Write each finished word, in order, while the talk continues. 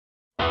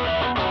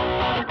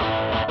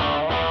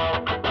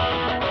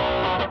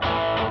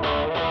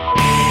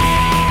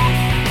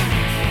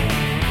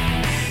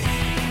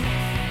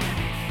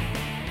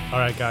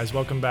right, guys,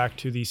 welcome back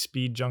to the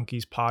Speed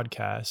Junkies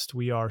podcast.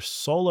 We are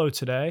solo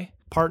today.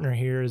 Partner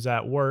here is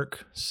at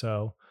work,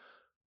 so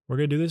we're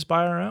going to do this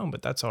by our own,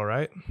 but that's all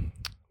right.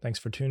 Thanks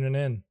for tuning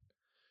in.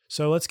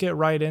 So let's get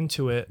right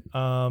into it.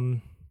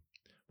 Round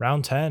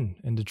 10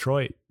 in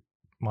Detroit,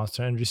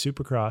 Monster Energy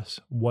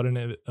Supercross. What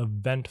an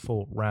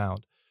eventful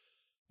round.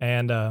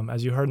 And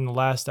as you heard in the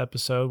last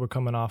episode, we're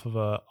coming off of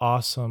an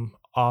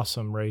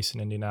awesome race in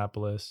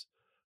Indianapolis,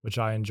 which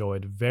I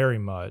enjoyed very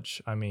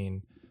much. I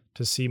mean,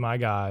 to see my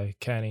guy,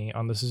 Kenny,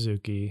 on the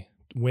Suzuki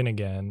win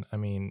again. I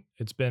mean,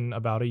 it's been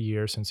about a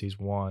year since he's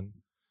won.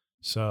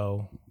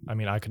 So, I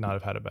mean, I could not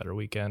have had a better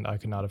weekend. I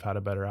could not have had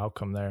a better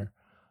outcome there.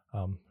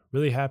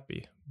 Really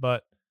happy.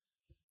 But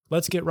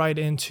let's get right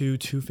into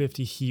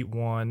 250 Heat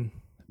 1.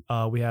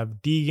 We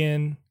have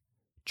Deegan,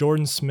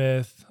 Jordan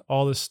Smith,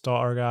 all the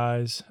star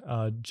guys,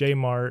 J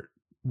Mart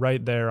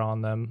right there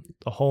on them,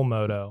 the whole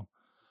moto.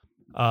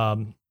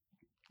 Hayden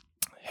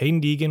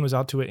Deegan was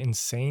out to an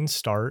insane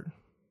start.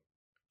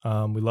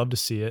 We love to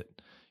see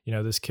it. You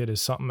know, this kid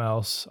is something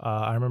else.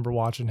 I remember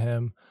watching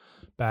him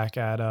back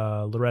at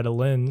Loretta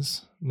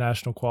Lynn's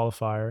national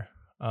qualifier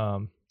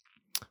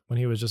when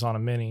he was just on a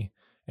mini.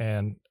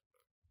 And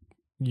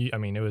I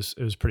mean, it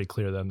was pretty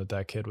clear then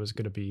that kid was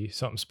going to be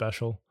something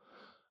special.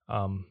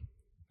 And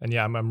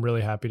yeah, I'm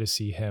really happy to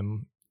see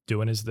him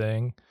doing his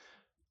thing.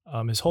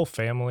 His whole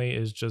family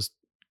is just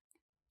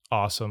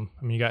awesome.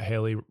 I mean, you got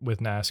Haley with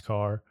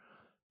NASCAR,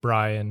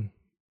 Brian,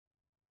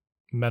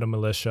 Meta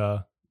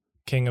Militia,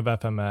 King of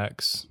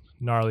FMX,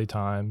 Gnarly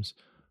Times,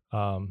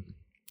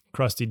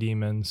 Crusty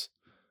Demons,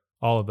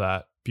 all of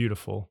that.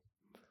 Beautiful.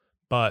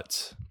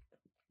 But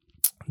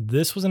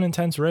this was an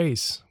intense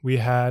race. We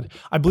had,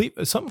 I believe,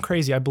 something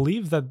crazy. I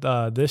believe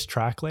that this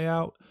track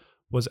layout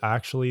was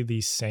actually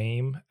the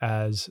same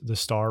as the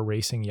Star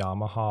Racing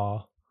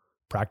Yamaha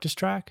practice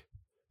track,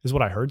 is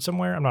what I heard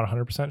somewhere. I'm not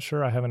 100%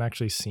 sure. I haven't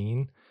actually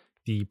seen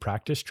the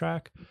practice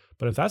track.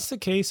 But if that's the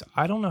case,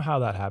 I don't know how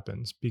that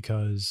happens,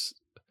 because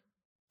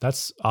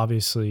that's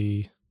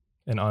obviously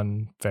an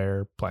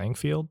unfair playing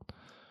field.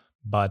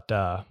 But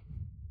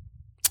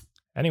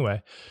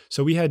anyway,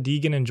 so we had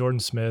Deegan and Jordan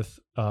Smith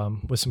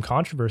with some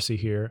controversy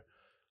here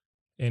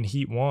in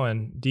Heat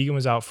 1. Deegan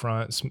was out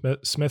front.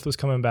 Smith was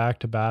coming back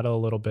to battle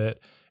a little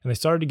bit, and they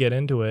started to get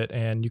into it.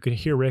 And you could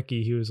hear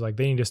Ricky. He was like,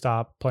 they need to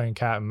stop playing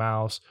cat and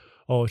mouse.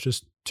 Oh, it's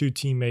just two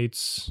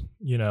teammates,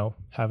 you know,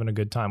 having a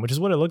good time, which is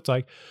what it looked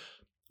like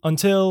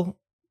until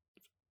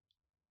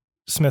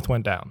Smith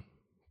went down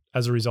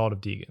as a result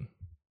of Deegan,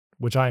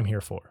 which I am here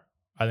for.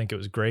 I think it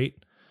was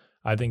great.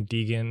 I think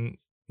Deegan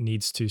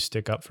needs to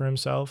stick up for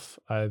himself.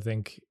 I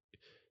think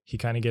he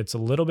kind of gets a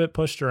little bit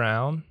pushed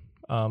around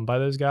by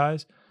those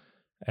guys,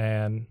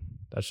 and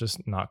that's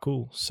just not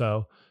cool.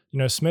 So, you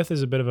know, Smith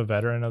is a bit of a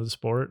veteran of the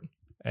sport,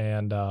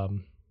 and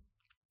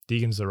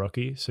Deegan's the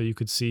rookie. So you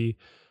could see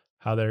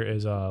how there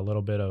is a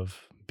little bit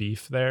of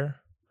beef there.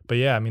 But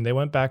yeah, I mean, they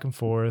went back and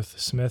forth.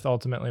 Smith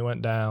ultimately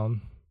went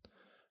down.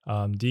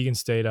 Deegan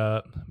stayed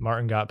up.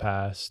 Martin got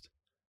past.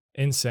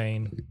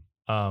 Insane.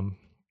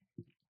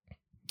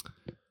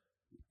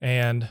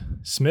 And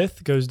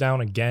Smith goes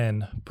down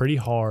again pretty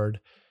hard,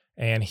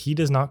 and he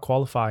does not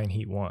qualify in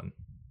Heat 1.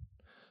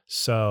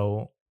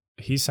 So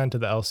he's sent to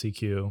the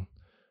LCQ,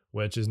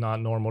 which is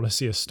not normal to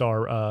see a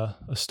star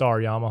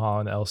Yamaha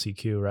in the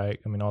LCQ, right?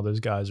 I mean, all those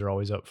guys are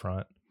always up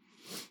front.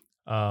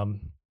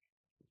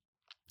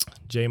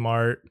 J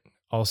Mart,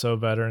 also a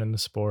veteran in the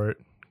sport.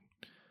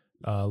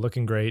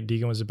 Looking great.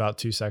 Deegan was about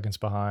 2 seconds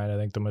behind, I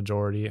think, the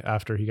majority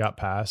after he got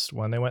past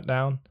when they went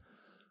down.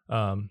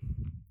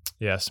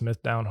 Yeah,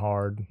 Smith down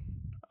hard.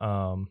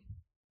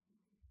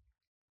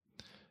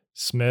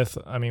 Smith,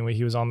 I mean,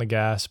 he was on the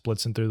gas,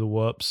 blitzing through the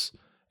whoops,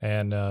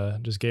 and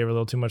just gave her a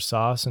little too much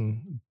sauce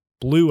and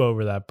blew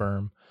over that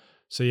berm.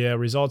 So yeah,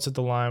 results at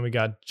the line, we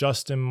got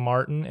Justin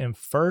Martin in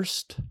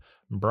first,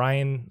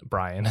 Brian,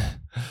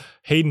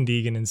 Hayden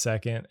Deegan in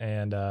second,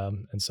 and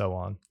so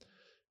on.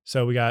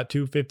 So we got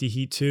 250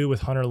 Heat 2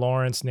 with Hunter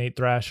Lawrence, Nate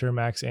Thrasher,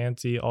 Max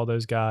Anstey, all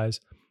those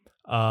guys.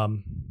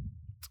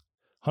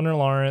 Hunter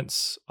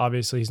Lawrence,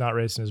 obviously he's not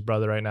racing his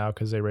brother right now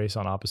because they race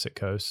on opposite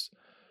coasts.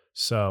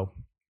 So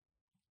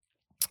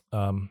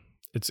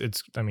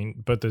it's I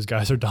mean, both those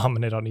guys are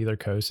dominant on either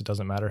coast. It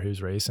doesn't matter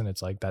who's racing.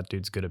 It's like that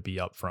dude's going to be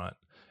up front.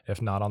 If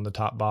not on the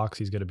top box,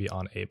 he's going to be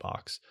on A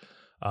box.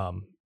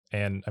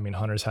 And I mean,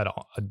 Hunter's had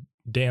a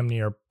damn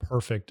near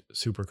perfect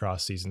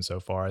Supercross season so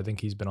far. I think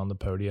he's been on the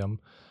podium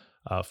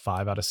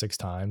 5 out of 6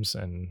 times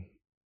and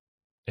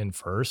in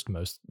first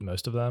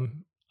most of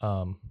them.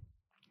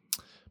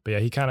 But yeah,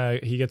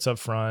 he gets up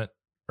front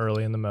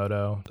early in the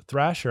moto.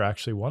 Thrasher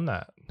actually won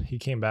that. He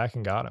came back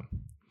and got him.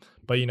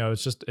 But you know,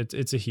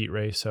 it's a heat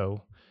race,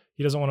 so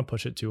he doesn't want to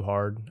push it too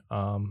hard.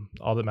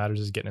 All that matters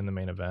is getting in the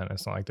main event.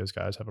 It's not like those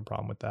guys have a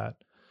problem with that.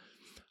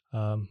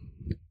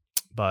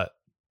 But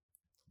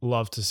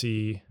love to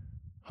see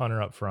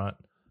Hunter up front.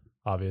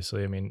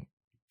 Obviously, I mean,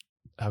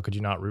 how could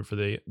you not root for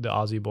the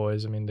Aussie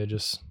boys? I mean, they're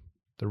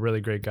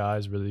really great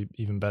guys, really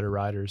even better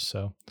riders.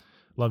 So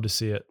love to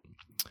see it.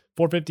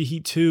 450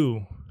 Heat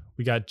 2.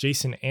 We got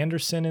Jason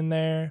Anderson in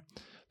there.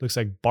 Looks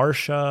like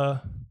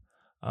Barsha.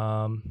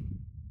 Bam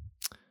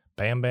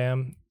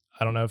Bam.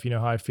 I don't know if you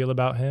know how I feel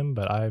about him,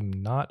 but I'm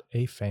not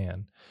a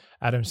fan.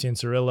 Adam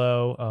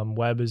Cianciarillo.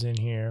 Webb is in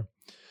here.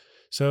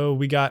 So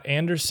we got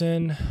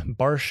Anderson,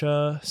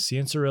 Barsha,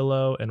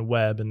 Cianciarillo, and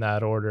Webb in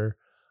that order.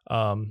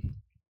 And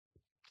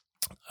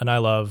I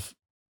love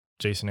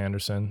Jason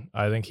Anderson.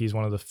 I think he's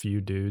one of the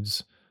few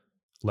dudes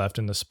left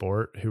in the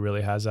sport who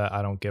really has that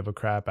I don't give a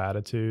crap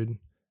attitude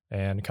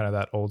and kind of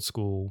that old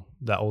school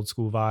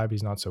vibe.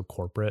 He's not so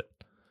corporate,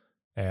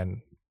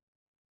 and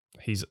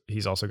he's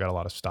also got a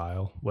lot of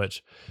style,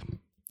 which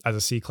as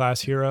a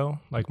C-class hero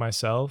like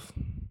myself,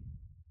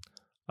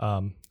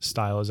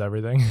 style is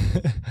everything.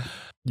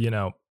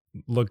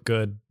 Look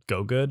good,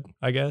 go good,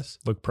 I guess.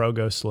 Look pro,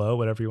 go slow,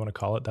 whatever you want to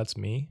call it. That's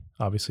me.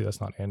 Obviously, that's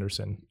not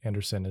Anderson.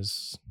 Anderson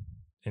is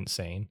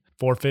insane.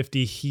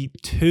 450 Heat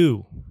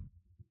 2.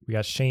 We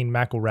got Shane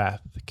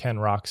McElrath, Ken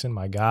Roxon,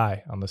 my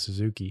guy on the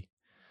Suzuki.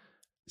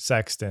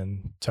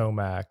 Sexton,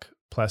 Tomac,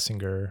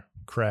 Plessinger,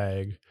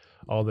 Craig,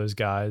 all those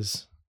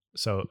guys.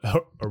 So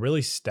a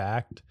really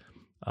stacked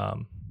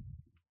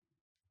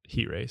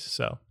heat race.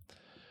 So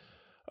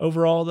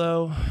overall,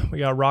 though, we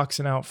got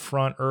Roxon out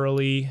front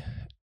early.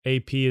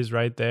 AP is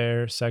right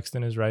there.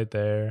 Sexton is right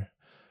there.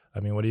 I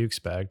mean, what do you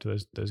expect?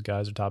 Those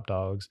guys are top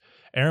dogs.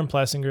 Aaron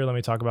Plessinger, let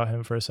me talk about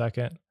him for a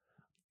second.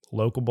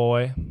 Local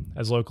boy,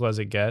 as local as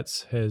it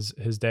gets. His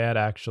dad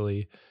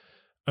actually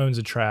owns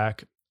a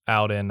track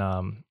out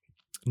in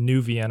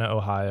New Vienna,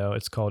 Ohio.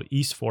 It's called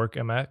East Fork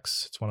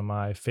MX. It's one of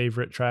my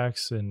favorite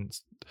tracks, and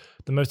it's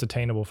the most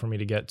attainable for me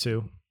to get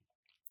to.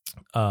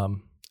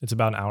 It's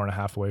about an hour and a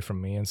half away from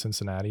me in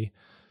Cincinnati.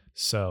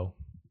 So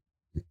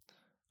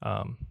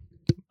I'm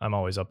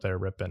always up there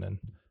ripping and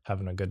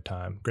having a good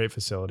time. Great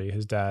facility.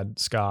 His dad,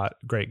 Scott,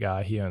 great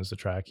guy. He owns the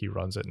track. He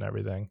runs it and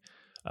everything.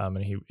 And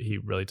he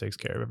really takes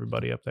care of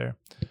everybody up there.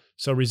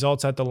 So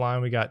results at the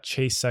line, we got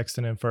Chase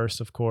Sexton in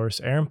first, of course.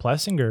 Aaron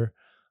Plessinger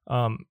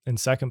in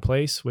second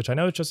place, which I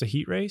know it's just a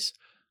heat race,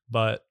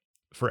 but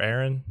for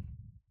Aaron,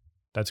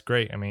 that's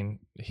great. I mean,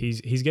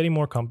 he's getting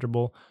more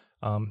comfortable.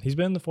 He's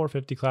been in the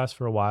 450 class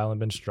for a while and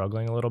been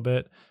struggling a little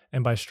bit.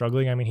 And by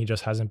struggling, I mean he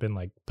just hasn't been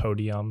like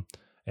podium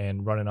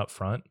and running up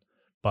front.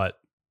 But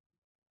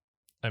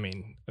I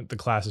mean, the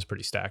class is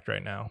pretty stacked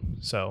right now.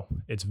 So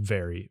it's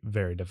very,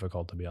 very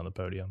difficult to be on the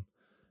podium.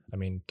 I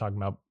mean, talking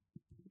about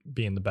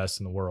being the best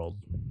in the world,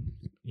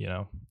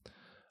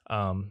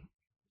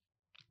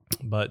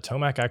 But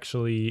Tomac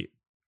actually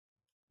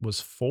was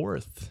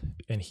fourth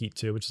in Heat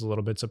 2, which is a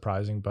little bit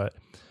surprising. But,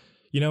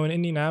 in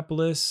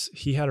Indianapolis,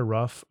 he had a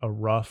rough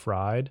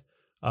ride.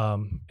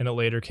 And it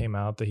later came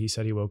out that he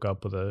said he woke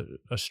up with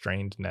a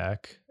strained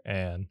neck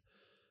and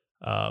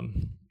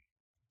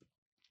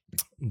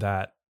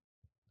that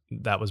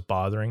was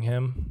bothering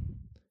him.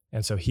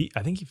 And so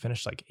I think he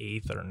finished like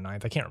 8th or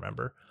 9th. I can't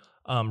remember.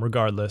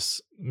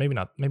 Regardless, maybe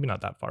not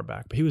that far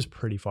back, but he was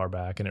pretty far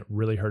back, and it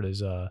really hurt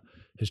his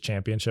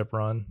championship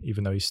run,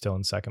 even though he's still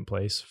in second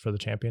place for the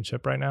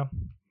championship right now,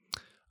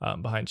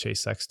 behind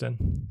Chase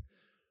Sexton.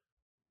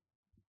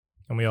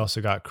 And we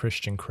also got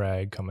Christian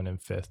Craig coming in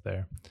 5th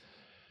there.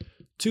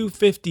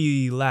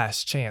 250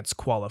 last chance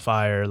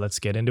qualifier. Let's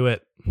get into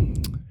it.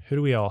 Who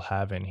do we all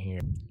have in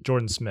here?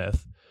 Jordan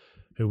Smith,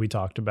 who we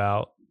talked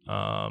about.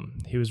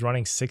 He was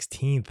running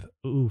 16th.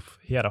 Oof.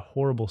 He had a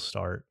horrible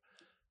start.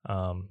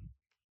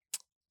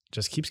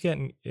 Just keeps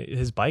getting,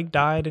 his bike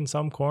died in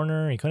some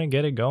corner. He couldn't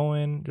get it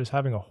going, just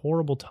having a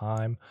horrible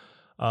time.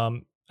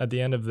 At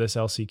the end of this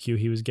LCQ,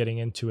 he was getting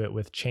into it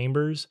with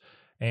Chambers,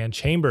 and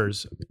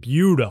Chambers,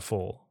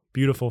 beautiful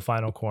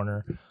final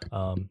corner.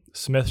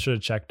 Smith should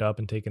have checked up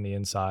and taken the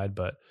inside,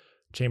 but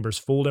Chambers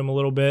fooled him a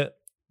little bit,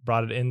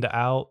 brought it into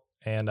out,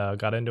 and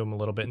got into him a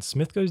little bit, and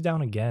Smith goes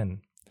down again.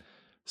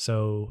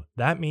 So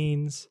that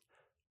means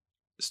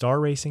Star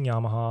Racing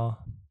Yamaha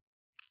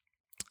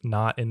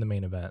not in the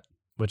main event,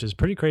 which is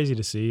pretty crazy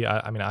to see.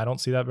 I mean, I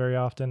don't see that very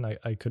often.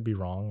 I could be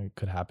wrong. It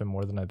could happen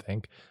more than I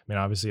think. I mean,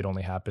 obviously it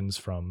only happens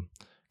from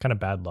kind of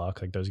bad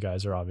luck. Like, those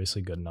guys are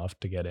obviously good enough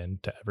to get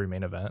into every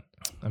main event.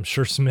 I'm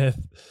sure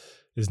Smith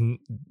is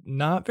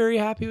not very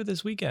happy with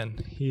this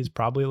weekend. He's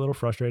probably a little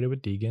frustrated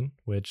with Deegan,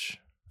 which,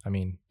 I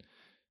mean,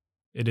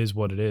 it is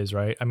what it is,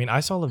 right? I mean,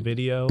 I saw a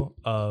video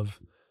of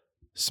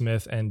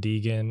Smith and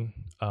Deegan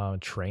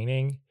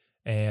training,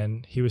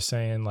 and he was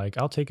saying, like,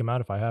 I'll take him out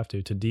if I have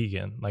to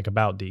Deegan, like,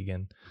 about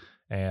Deegan.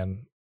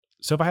 And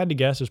so if I had to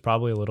guess, there's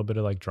probably a little bit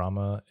of like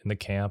drama in the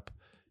camp.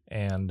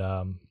 And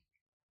I'm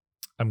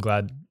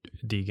glad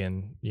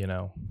Deegan,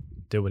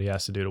 did what he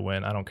has to do to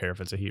win. I don't care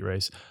if it's a heat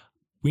race.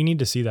 We need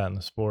to see that in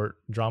the sport.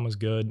 Drama's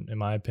good, in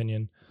my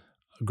opinion.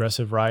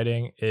 Aggressive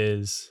riding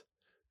is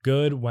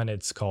good when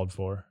it's called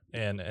for.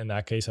 And in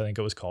that case, I think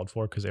it was called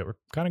for because they were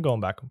kind of going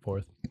back and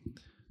forth.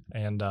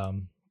 And,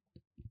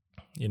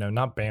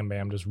 not Bam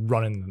Bam just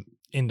running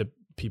into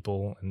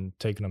people and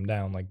taking them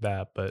down like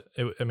that. But,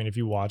 if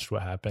you watched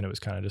what happened, it was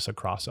kind of just a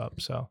cross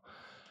up. So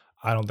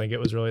I don't think it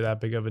was really that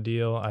big of a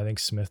deal. I think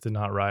Smith did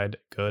not ride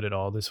good at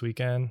all this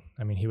weekend.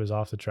 I mean, he was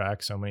off the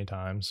track so many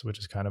times, which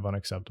is kind of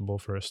unacceptable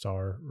for a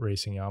star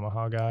racing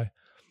Yamaha guy.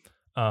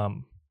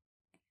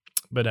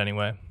 But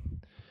anyway,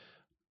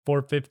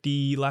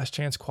 450 last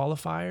chance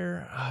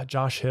qualifier,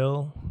 Josh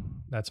Hill,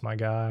 that's my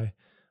guy.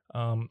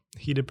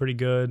 He did pretty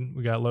good.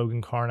 We got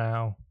Logan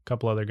Carnow, a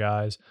couple other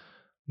guys.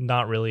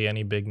 Not really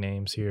any big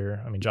names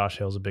here. I mean, Josh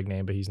Hill's a big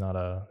name, but he's not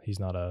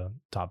a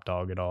top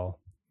dog at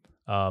all.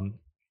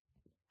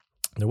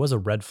 There was a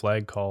red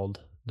flag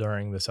called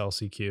during this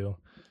LCQ,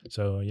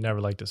 so you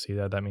never like to see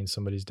that. That means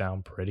somebody's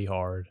down pretty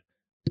hard.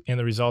 And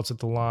the results at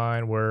the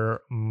line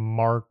were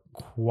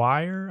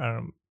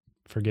Marquire,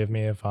 forgive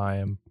me if I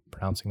am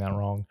pronouncing that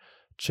wrong,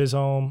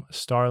 Chisholm,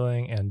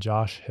 Starling, and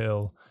Josh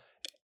Hill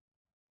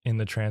in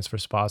the transfer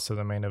spots to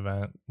the main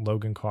event.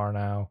 Logan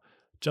Carnow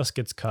just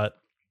gets cut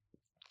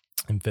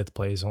in 5th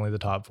place. Only the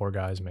top 4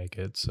 guys make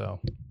it, so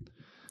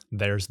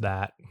there's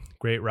that.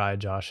 Great ride,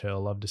 Josh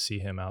Hill. Love to see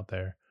him out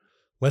there.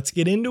 Let's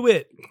get into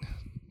it.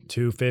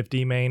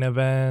 250 main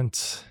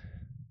event.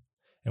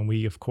 And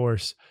we, of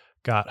course,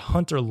 got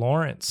Hunter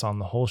Lawrence on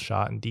the whole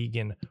shot and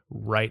Deegan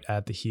right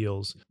at the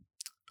heels.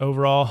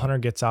 Overall, Hunter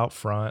gets out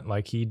front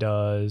like he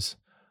does.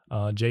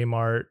 J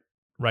Mart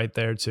right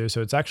there too.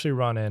 So it's actually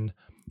running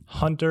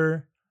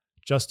Hunter,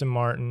 Justin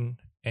Martin,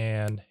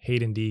 and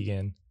Hayden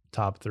Deegan,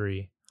 top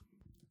 3.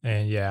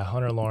 And yeah,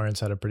 Hunter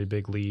Lawrence had a pretty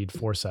big lead,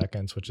 4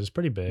 seconds, which is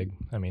pretty big.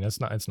 I mean, it's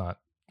not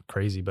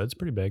crazy, but it's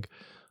pretty big.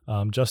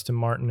 Justin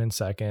Martin in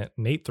 2nd,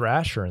 Nate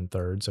Thrasher in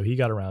 3rd, so he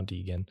got around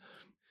Deegan.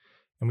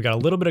 And we got a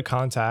little bit of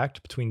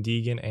contact between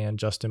Deegan and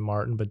Justin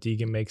Martin, but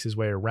Deegan makes his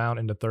way around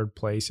into 3rd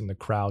place, and the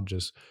crowd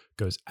just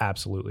goes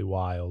absolutely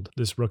wild.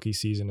 This rookie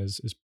season is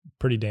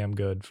pretty damn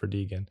good for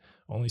Deegan.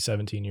 Only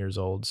 17 years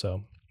old,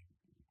 so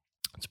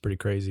it's pretty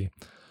crazy.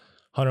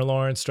 Hunter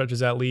Lawrence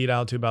stretches that lead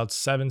out to about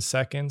 7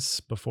 seconds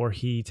before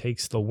he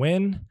takes the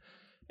win.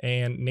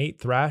 And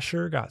Nate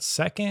Thrasher got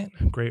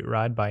 2nd. Great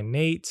ride by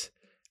Nate.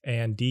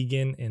 And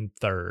Deegan in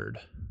 3rd.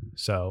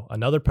 So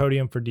another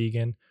podium for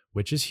Deegan,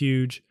 which is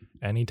huge.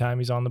 Anytime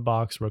he's on the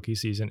box, rookie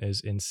season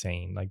is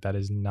insane. Like, that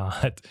is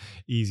not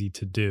easy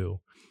to do.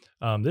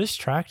 This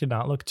track did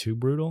not look too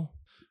brutal.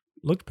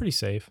 Looked pretty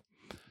safe.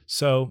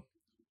 So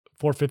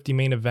 450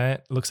 main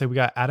event. Looks like we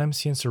got Adam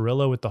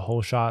Cianciarillo with the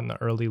whole shot in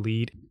the early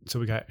lead. So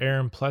we got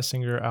Aaron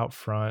Plessinger out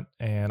front,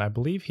 and I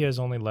believe he has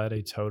only led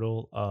a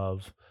total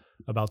of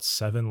about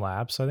 7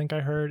 laps, I think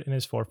I heard, in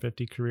his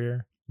 450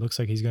 career. Looks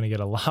like he's going to get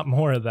a lot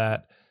more of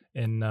that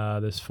in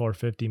this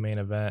 450 main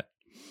event.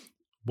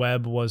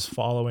 Webb was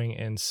following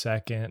in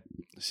 2nd.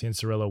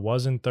 Cianciarillo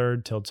was in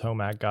 3rd till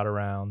Tomac got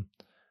around.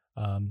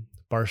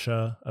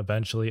 Barsha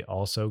eventually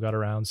also got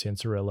around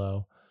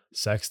Cianciarillo.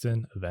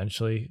 Sexton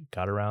eventually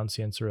got around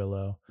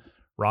Cianciarillo.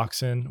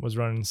 Roxon was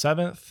running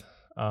 7th.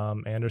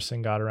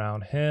 Anderson got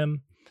around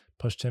him,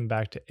 pushed him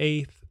back to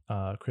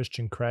 8th.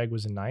 Christian Craig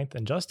was in 9th,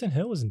 and Justin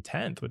Hill was in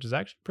 10th, which is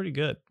actually pretty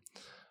good.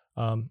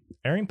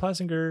 Aaron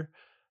Plessinger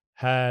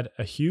had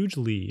a huge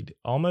lead,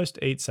 almost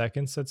 8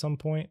 seconds at some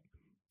point.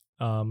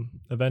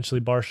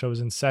 Eventually, Barsha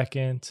was in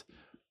 2nd.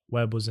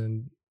 Webb was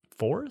in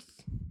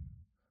 4th.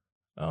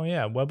 Oh,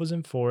 yeah, Webb was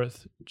in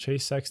 4th.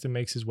 Chase Sexton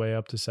makes his way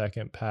up to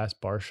 2nd,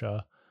 past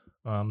Barsha.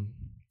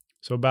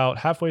 So about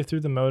halfway through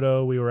the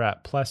moto, we were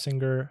at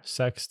Plessinger,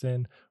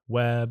 Sexton,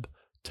 Webb,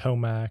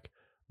 Tomac,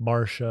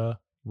 Barsha,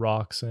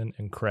 Roxon,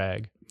 and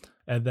Craig.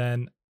 And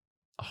then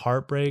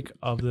heartbreak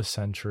of the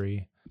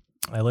century.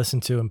 I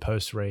listened to him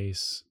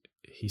post-race.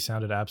 He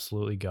sounded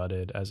absolutely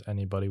gutted, as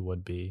anybody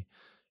would be.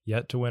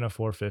 Yet to win a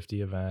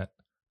 450 event.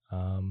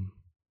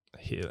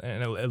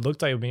 It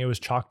looked like, I mean, it was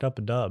chalked up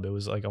a dub. It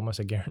was like almost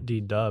a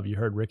guaranteed dub. You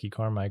heard Ricky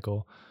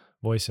Carmichael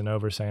voicing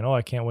over saying, "Oh,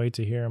 I can't wait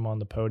to hear him on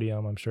the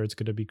podium. I'm sure it's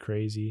going to be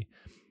crazy."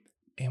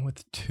 And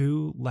with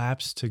 2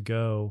 laps to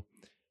go,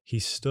 he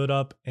stood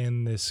up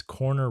in this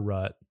corner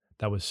rut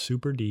that was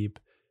super deep,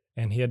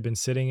 and he had been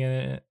sitting in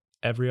it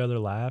every other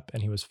lap,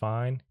 and he was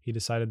fine. He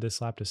decided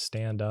this lap to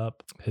stand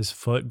up. His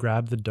foot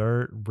grabbed the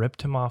dirt,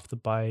 ripped him off the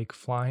bike,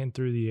 flying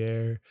through the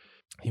air.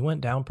 He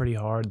went down pretty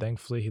hard.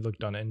 Thankfully, he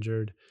looked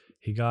uninjured.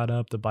 He got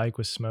up, the bike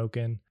was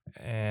smoking,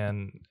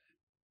 and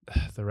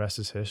the rest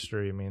is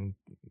history. I mean,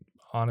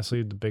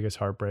 honestly, the biggest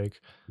heartbreak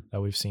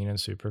that we've seen in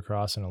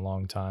Supercross in a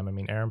long time. I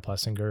mean, Aaron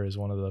Plessinger is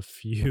one of the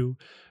few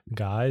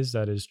guys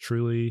that is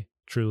truly,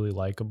 truly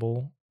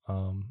likable.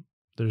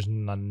 There's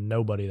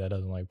nobody that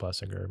doesn't like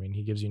Plessinger. I mean,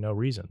 he gives you no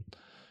reason.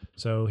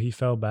 So he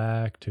fell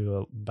back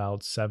to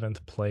about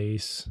 7th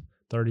place,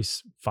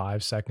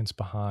 35 seconds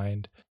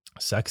behind.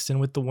 Sexton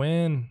with the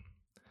win,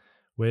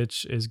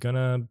 which is going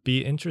to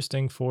be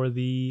interesting for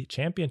the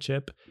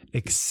championship,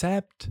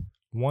 except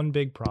one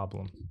big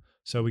problem.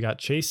 So we got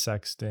Chase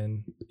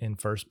Sexton in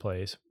 1st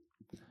place,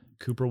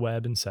 Cooper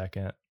Webb in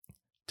 2nd,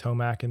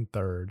 Tomac in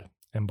 3rd,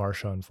 and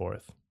Barsha in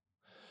 4th.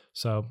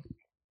 So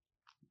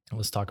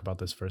let's talk about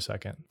this for a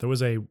second. There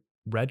was a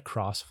red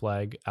cross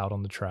flag out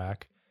on the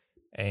track,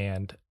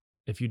 and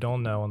if you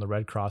don't know, on the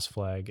red cross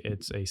flag,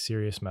 it's a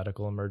serious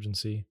medical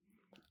emergency.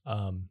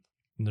 And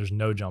there's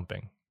no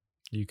jumping.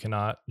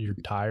 Your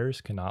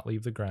tires cannot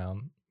leave the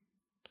ground.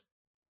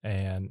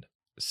 And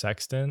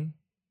Sexton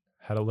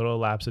had a little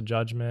lapse of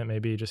judgment,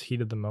 maybe just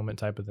heated the moment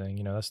type of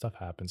thing. That stuff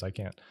happens. I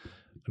can't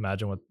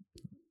imagine what,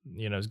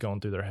 is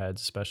going through their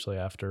heads, especially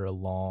after a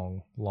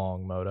long,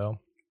 long moto.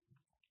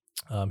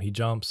 He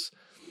jumps,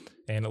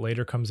 and it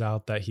later comes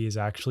out that he has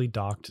actually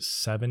docked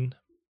 7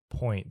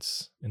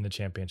 points in the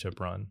championship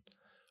run,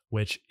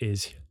 which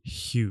is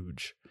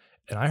huge.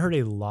 And I heard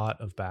a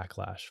lot of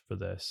backlash for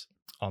this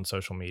on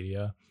social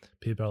media.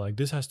 People are like,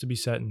 this has to be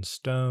set in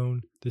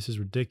stone. This is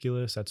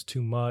ridiculous. That's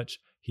too much.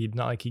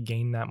 Not like he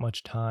gained that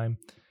much time.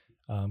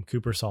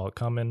 Cooper saw it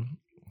coming.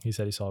 He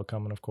said he saw it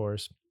coming, of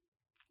course.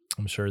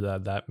 I'm sure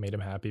that made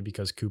him happy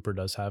because Cooper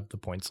does have the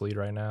points lead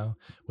right now,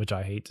 which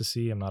I hate to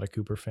see. I'm not a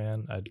Cooper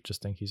fan. I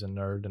just think he's a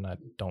nerd and I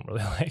don't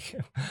really like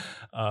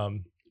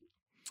him.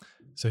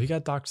 So he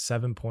got docked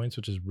 7 points,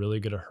 which is really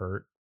going to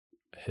hurt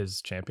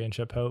his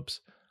championship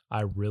hopes.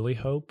 I really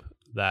hope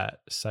that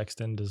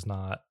Sexton does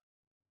not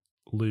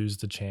lose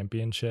the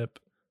championship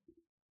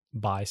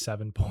by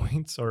 7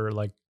 points or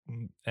like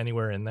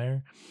anywhere in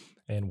there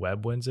and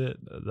Webb wins it.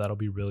 That'll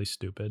be really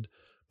stupid.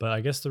 But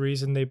I guess the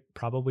reason they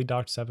probably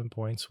docked 7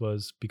 points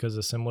was because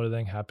a similar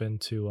thing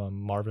happened to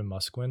Marvin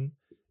Musquin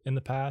in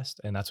the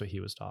past, and that's what he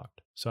was docked.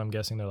 So I'm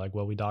guessing they're like,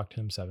 well, we docked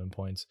him 7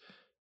 points.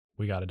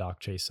 We got to dock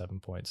Chase 7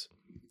 points.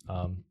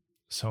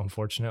 So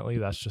unfortunately,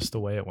 that's just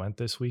the way it went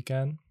this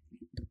weekend.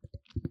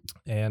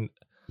 And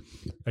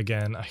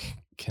again, I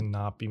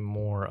cannot be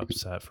more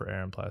upset for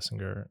Aaron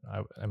Plessinger.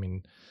 I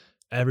mean,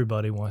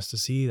 everybody wants to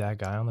see that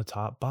guy on the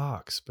top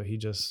box, but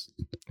it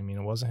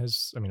wasn't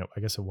his. I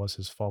guess it was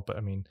his fault,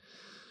 but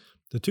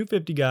the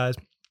 250 guys,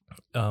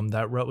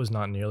 that rut was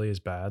not nearly as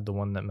bad, the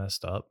one that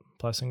messed up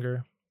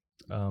Plessinger.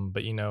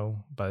 But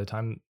by the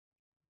time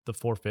the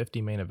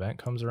 450 main event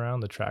comes around,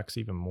 the track's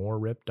even more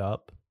ripped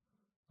up.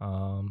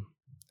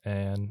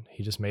 And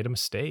he just made a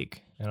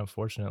mistake. And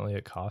unfortunately,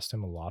 it cost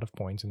him a lot of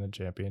points in the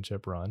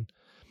championship run.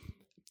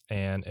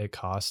 And it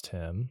cost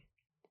him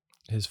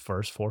his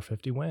first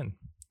 450 win,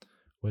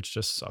 which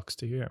just sucks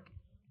to hear.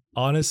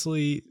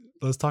 Honestly,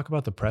 let's talk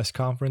about the press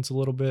conference a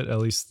little bit, at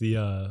least the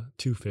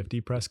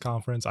 250 press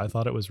conference. I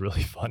thought it was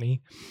really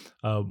funny.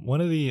 One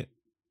of the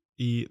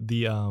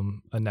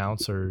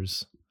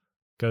announcers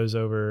goes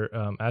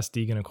over, asks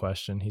Deegan a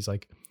question. He's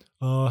like,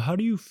 how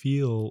do you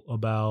feel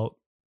about,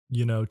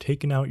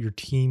 taking out your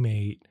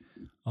teammate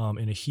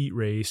in a heat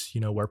race,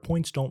 where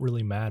points don't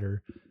really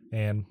matter?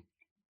 And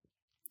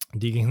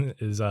Deegan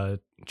is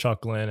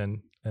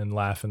chuckling and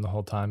laughing the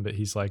whole time, but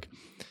he's like,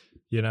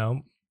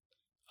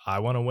 I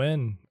want to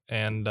win.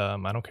 And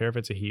I don't care if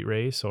it's a heat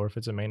race or if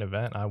it's a main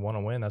event. I want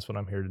to win. That's what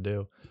I'm here to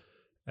do.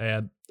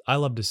 And I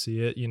love to see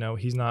it.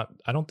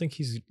 I don't think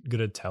he's going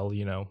to tell,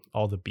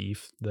 all the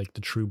beef, like the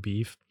true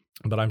beef,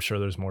 but I'm sure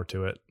there's more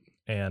to it.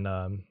 And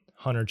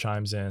Hunter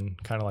chimes in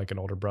kind of like an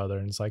older brother.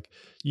 And it's like,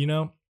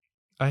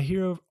 I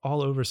hear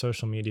all over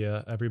social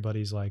media,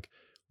 everybody's like,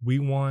 we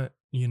want,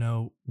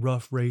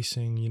 rough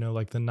racing,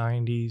 like the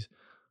 90s.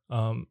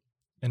 And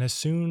as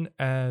soon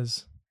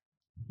as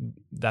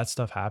that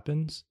stuff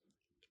happens,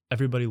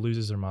 everybody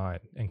loses their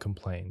mind and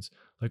complains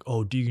like,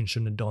 oh, Deegan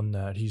shouldn't have done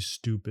that. He's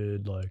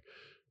stupid. Like,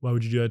 why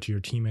would you do that to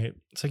your teammate?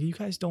 It's like, you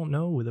guys don't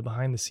know the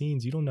behind the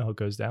scenes. You don't know how it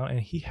goes down. And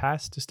he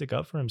has to stick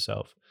up for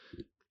himself.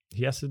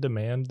 He has to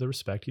demand the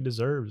respect he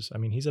deserves.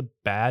 He's a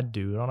bad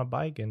dude on a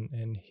bike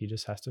and he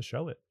just has to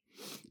show it.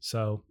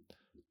 So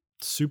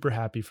super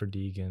happy for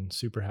Deegan,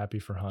 super happy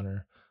for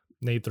Hunter.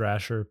 Nate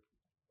Thrasher,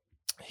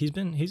 he's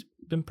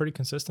been pretty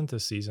consistent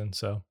this season.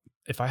 So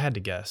if I had to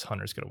guess,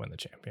 Hunter's going to win the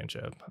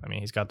championship.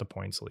 He's got the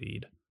points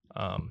lead.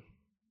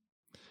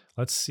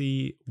 Let's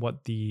see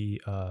what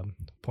the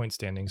point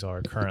standings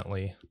are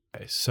currently.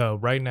 Okay, so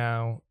right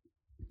now,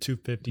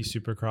 250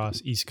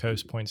 Supercross East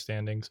Coast point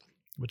standings,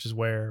 which is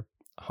where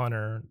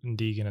Hunter and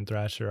Deegan and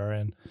Thrasher are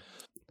in.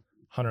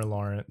 Hunter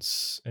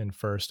Lawrence in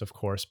first, of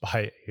course,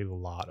 by a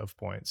lot of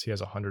points. He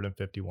has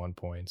 151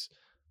 points.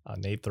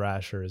 Nate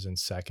Thrasher is in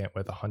second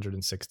with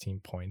 116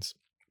 points.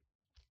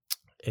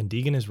 And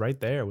Deegan is right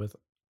there with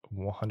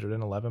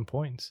 111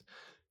 points.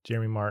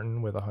 Jeremy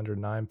Martin with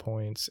 109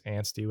 points.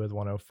 Anstey with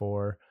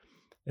 104.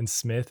 And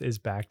Smith is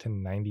back to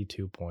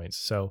 92 points.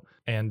 So,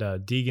 and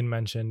Deegan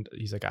mentioned,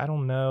 he's like, I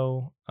don't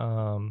know.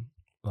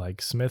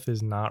 Like Smith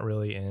is not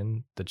really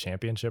in the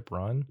championship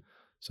run.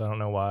 So I don't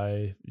know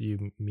why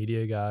you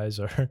media guys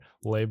are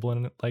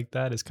labeling it like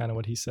that, is kind of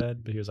what he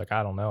said. But he was like,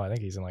 I don't know. I think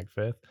he's in like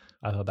fifth.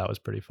 I thought that was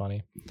pretty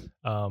funny.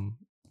 So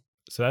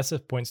that's the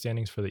point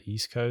standings for the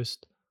East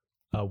Coast.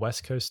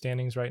 West Coast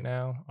standings right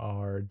now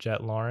are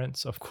Jet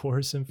Lawrence, of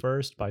course, in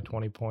first by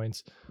 20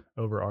 points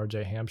over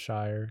RJ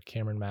Hampshire.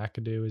 Cameron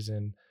McAdoo is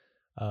in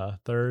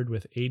third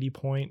with 80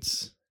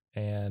 points.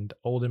 And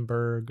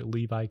Oldenburg,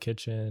 Levi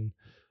Kitchen,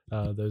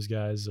 those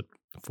guys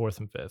fourth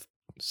and fifth.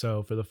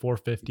 So for the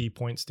 450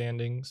 point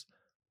standings,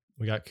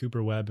 we got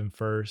Cooper Webb in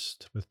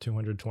first with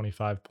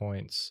 225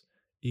 points,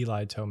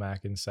 Eli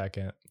Tomac in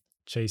second,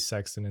 Chase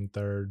Sexton in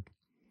third,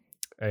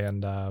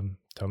 and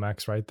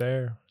Tomac's right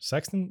there.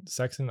 Sexton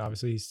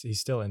obviously he's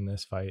still in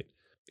this fight,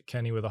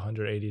 Kenny with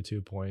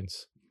 182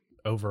 points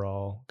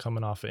overall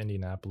coming off of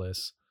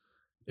Indianapolis.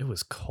 It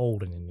was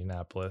cold in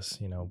Indianapolis.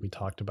 We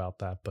talked about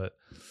that, but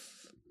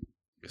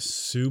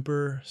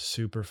super,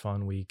 super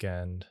fun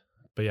weekend.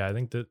 But yeah, I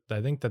think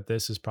that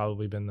this has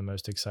probably been the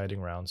most exciting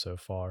round so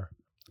far.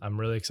 I'm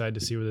really excited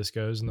to see where this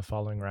goes in the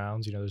following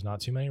rounds. There's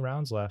not too many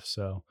rounds left,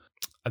 so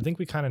I think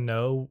we kind of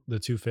know the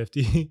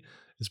 250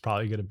 is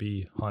probably going to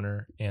be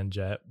Hunter and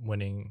Jet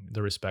winning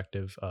the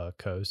respective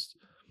coasts,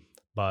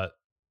 but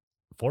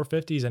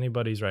 450 is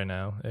anybody's right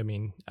now. I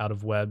mean, out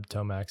of Webb,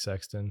 Tomac,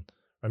 Sexton.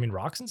 I mean,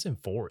 Roxon's in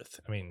fourth.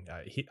 I mean,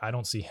 I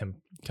don't see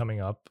him coming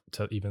up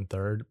to even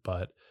third,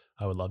 but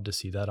I would love to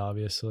see that,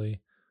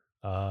 obviously.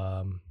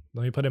 Let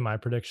me put in my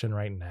prediction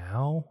right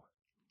now.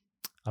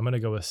 I'm going to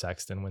go with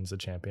Sexton wins the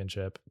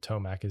championship,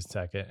 Tomac is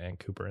second, and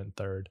Cooper in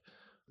third.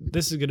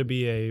 This is going to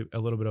be a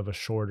little bit of a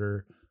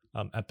shorter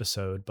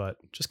episode, but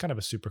just kind of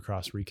a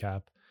Supercross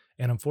recap.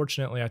 And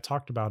unfortunately, I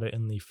talked about it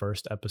in the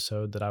first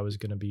episode that I was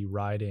going to be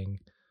riding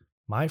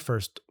my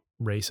first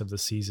race of the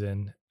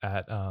season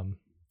at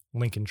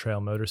Lincoln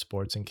Trail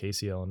Motorsports in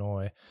Casey,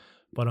 Illinois.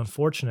 But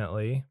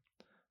unfortunately,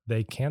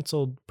 they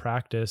canceled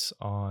practice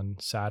on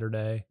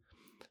Saturday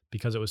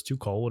because it was too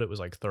cold. It was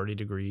like 30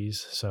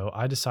 degrees. So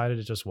I decided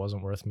it just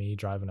wasn't worth me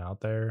driving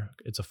out there.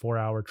 It's a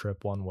 4-hour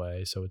trip one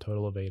way, so a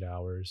total of 8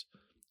 hours,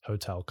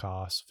 hotel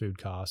costs, food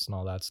costs, and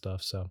all that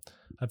stuff. So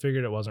I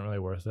figured it wasn't really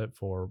worth it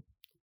for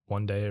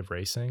one day of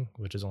racing,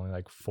 which is only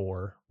like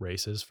 4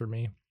 races for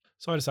me.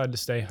 So I decided to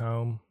stay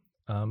home.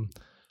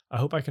 I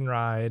hope I can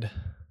ride.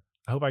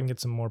 I hope I can get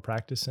some more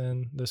practice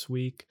in this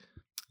week.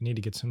 I need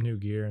to get some new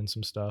gear and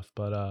some stuff,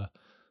 but I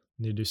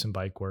need to do some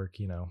bike work,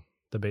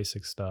 the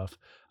basic stuff.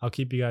 I'll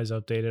keep you guys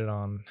updated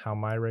on how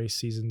my race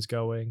season's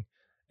going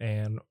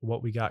and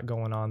what we got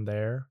going on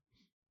there.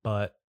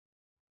 But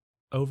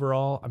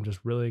overall, I'm just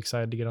really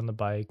excited to get on the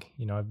bike.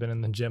 I've been in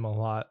the gym a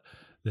lot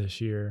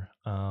this year.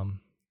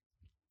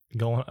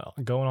 Going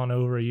on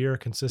over a year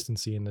of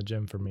consistency in the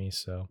gym for me.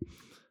 So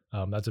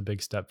that's a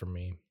big step for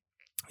me.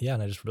 Yeah,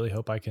 and I just really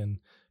hope I can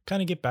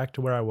kind of get back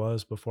to where I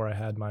was before I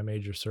had my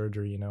major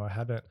surgery. I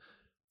haven't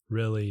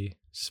really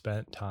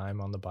spent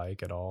time on the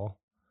bike at all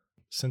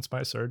since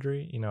my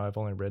surgery. I've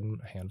only ridden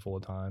a handful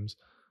of times,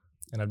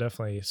 and I've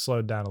definitely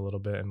slowed down a little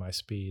bit in my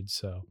speed.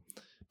 So,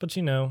 but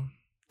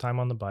time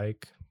on the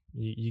bike,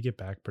 you get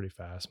back pretty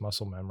fast.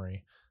 Muscle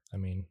memory. I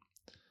mean,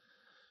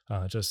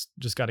 just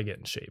got to get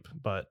in shape.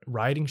 But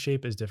riding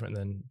shape is different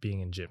than being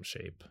in gym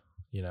shape.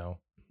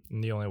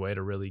 And the only way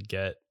to really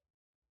get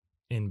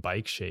in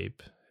bike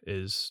shape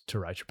is to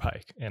ride your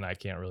bike, and I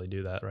can't really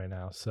do that right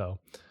now. So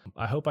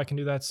I hope I can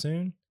do that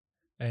soon.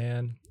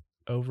 And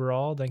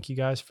overall, thank you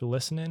guys for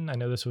listening. I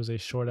know this was a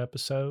short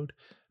episode,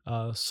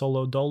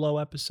 solo dolo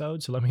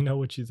episode, so let me know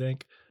what you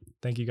think.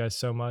 Thank you guys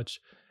so much,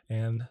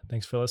 and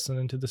thanks for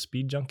listening to the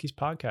Speed Junkies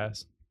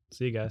podcast.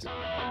 See you guys.